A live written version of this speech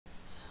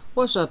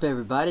What's up,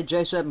 everybody?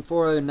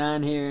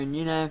 J7409 here,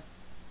 and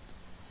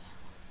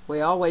we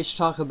always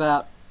talk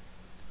about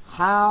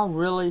how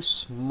really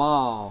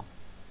small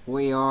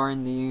we are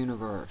in the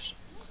universe.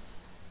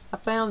 I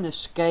found this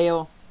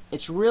scale.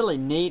 It's really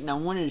neat, and I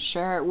wanted to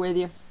share it with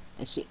you.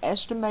 It's the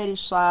estimated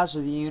size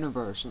of the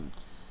universe, and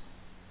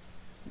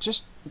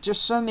just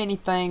so many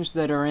things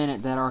that are in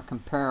it that are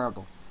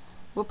comparable.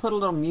 We'll put a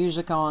little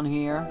music on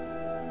here,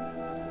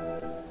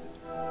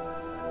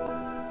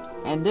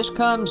 and this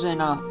comes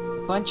in a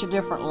bunch of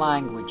different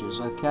languages.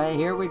 Okay,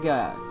 here we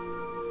go.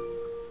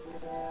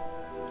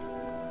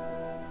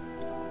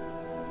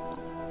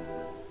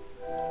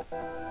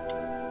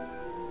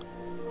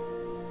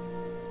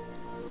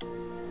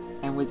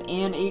 And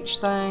within each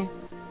thing,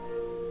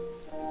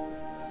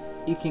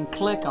 you can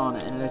click on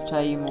it and it'll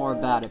tell you more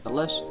about it. But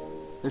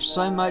there's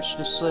so much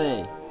to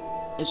see.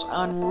 It's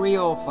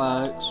unreal,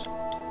 folks.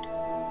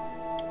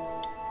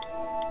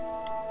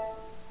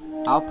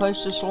 I'll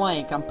post this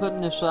link. I'm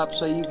putting this up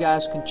so you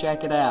guys can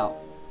check it out.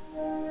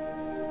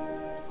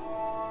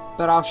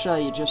 But I'll show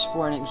you just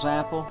for an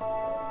example.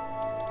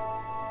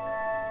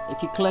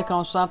 If you click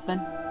on something,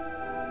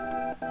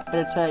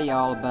 it'll tell you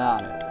all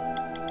about it.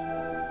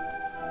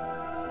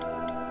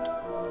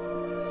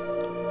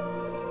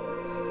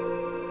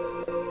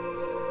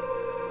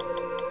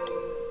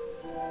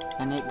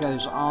 And it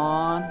goes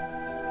on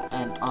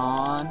and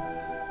on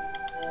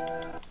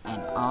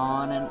and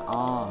on and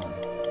on.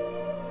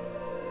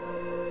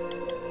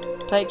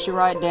 Takes you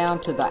right down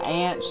to the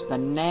ants, the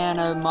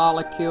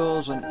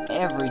nanomolecules, and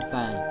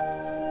everything.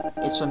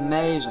 It's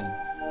amazing.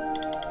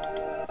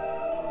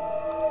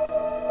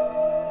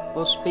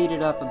 We'll speed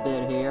it up a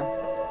bit here.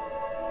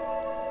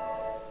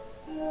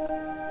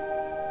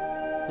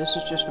 This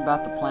is just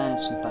about the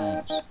planets and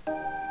things.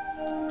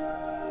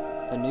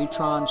 The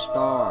neutron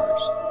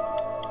stars.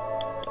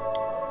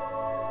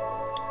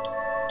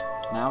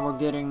 Now we're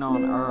getting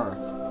on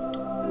Earth.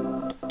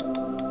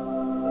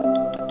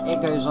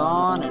 It goes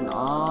on and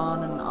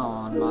on and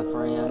on, my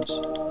friends.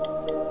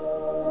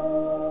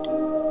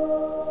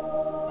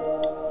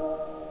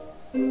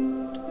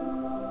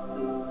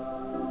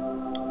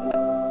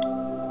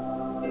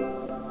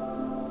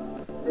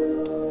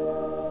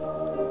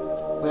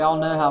 We all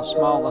know how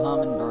small the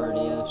hummingbird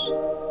is.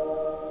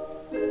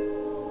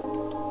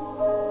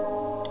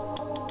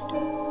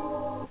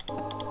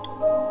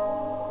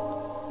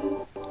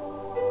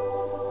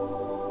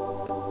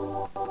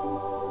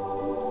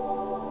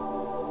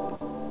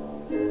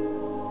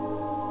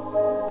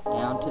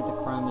 To the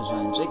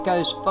chromosomes. It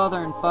goes further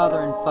and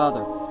further and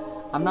further.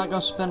 I'm not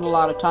going to spend a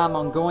lot of time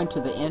on going to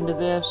the end of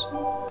this,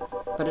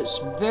 but it's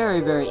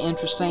very, very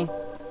interesting.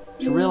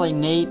 It's really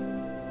neat.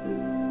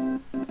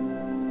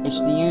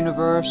 It's the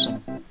universe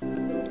and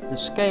the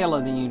scale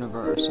of the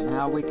universe and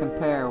how we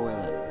compare with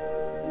it.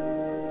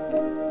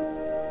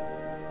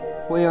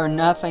 We are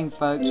nothing,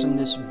 folks, in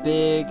this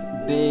big,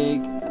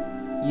 big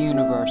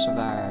universe of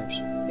ours.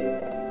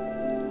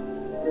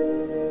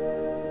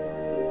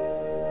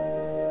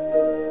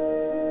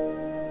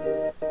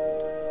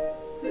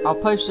 I'll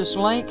post this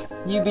link.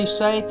 You be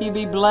safe, you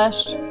be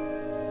blessed.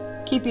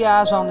 Keep your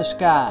eyes on the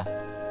sky.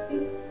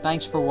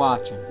 Thanks for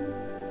watching.